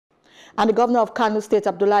And the governor of Kano State,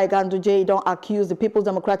 Abdullahi Ganduje, don't accuse the People's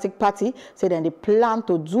Democratic Party, say that they plan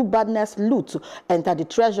to do badness loot to enter the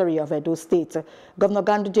treasury of Edo State. Governor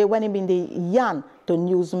Ganduje, when he been the yarn to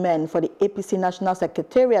newsmen for the APC National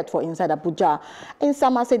Secretariat for inside Abuja, in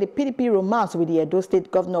Sama say the PDP romance with the Edo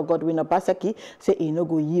State Governor Godwin Obaseki say he no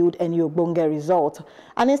go yield any ogbonge result.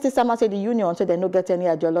 And instead Sama say the union say they no get any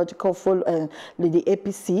ideological follow the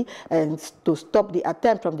APC and to stop the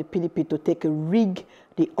attempt from the PDP to take a rig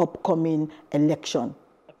the upcoming election.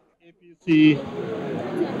 APC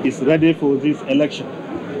is ready for this election.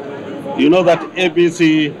 You know that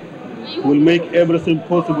APC will make everything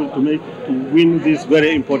possible to win this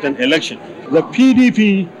very important election. The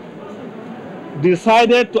PDP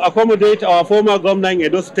decided to accommodate our former governor in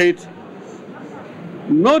Edo State,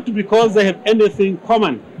 not because they have anything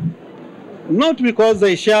common, not because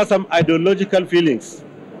they share some ideological feelings,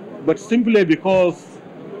 but simply because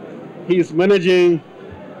he is managing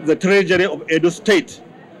the treasury of Edo State,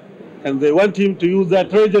 and they want him to use that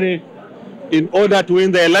treasury in order to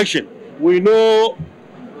win the election. We know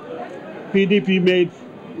PDP made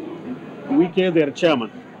Wike their chairman.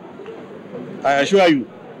 I assure you,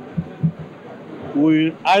 we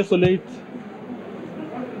will isolate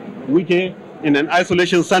Wike in an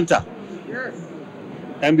isolation center. Yes.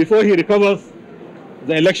 And before he recovers,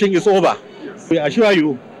 the election is over. Yes. We assure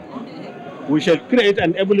you, we shall create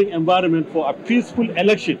an enabling environment for a peaceful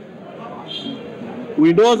election.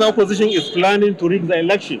 We know the opposition is planning to rig the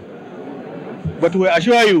election, but we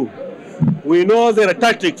assure you, we know their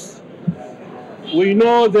tactics, we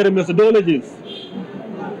know their methodologies,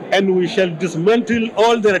 and we shall dismantle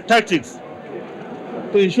all their tactics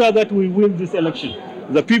to ensure that we win this election.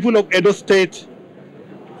 The people of Edo State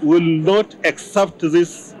will not accept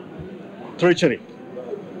this treachery.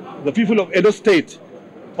 The people of Edo State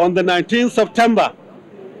on the 19th September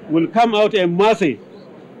will come out en masse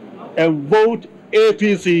and vote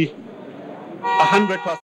APC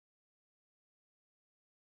 100%.